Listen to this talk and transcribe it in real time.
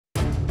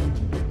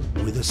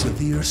a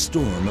severe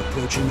storm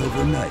approaching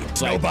overnight.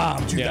 Snow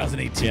Bomb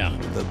 2018. Yeah.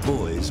 The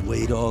boys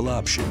weighed all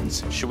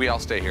options. Should we all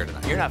stay here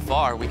tonight? You're not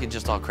far. We can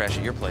just all crash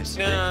at your place.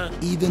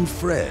 Even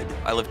Fred.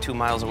 I live 2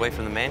 miles away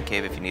from the man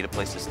cave if you need a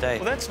place to stay.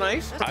 Well, that's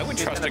nice. I would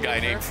trust a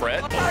guy named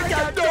Fred. I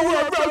got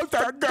nowhere else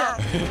to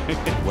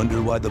go.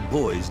 Wonder why the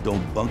boys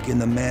don't bunk in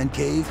the man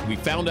cave? We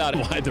found out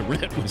why the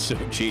rent was so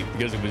cheap,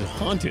 because it was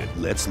haunted.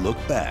 Let's look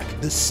back.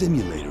 The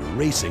simulator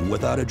racing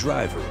without a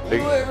driver.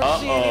 You ever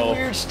see any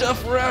weird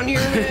stuff around here,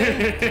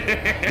 man?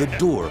 The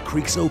door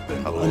creaks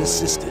open,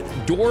 unassisted.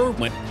 Door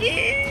went.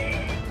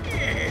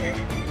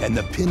 And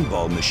the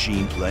pinball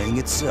machine playing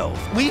itself.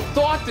 We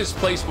thought this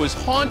place was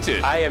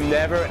haunted. I am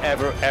never,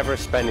 ever, ever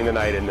spending the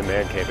night in the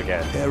man cave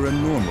again.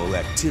 Paranormal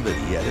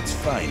activity at its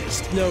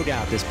finest. No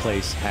doubt this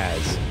place has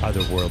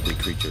otherworldly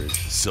creatures.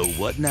 So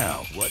what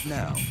now? What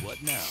now?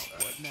 What now?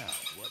 What now?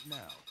 What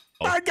now?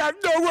 I got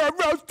nowhere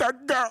else to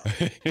go.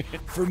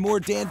 For more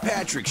Dan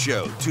Patrick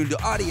Show, tune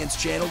to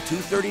Audience Channel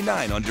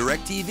 239 on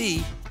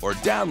DirecTV or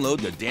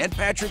download the Dan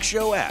Patrick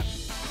Show app.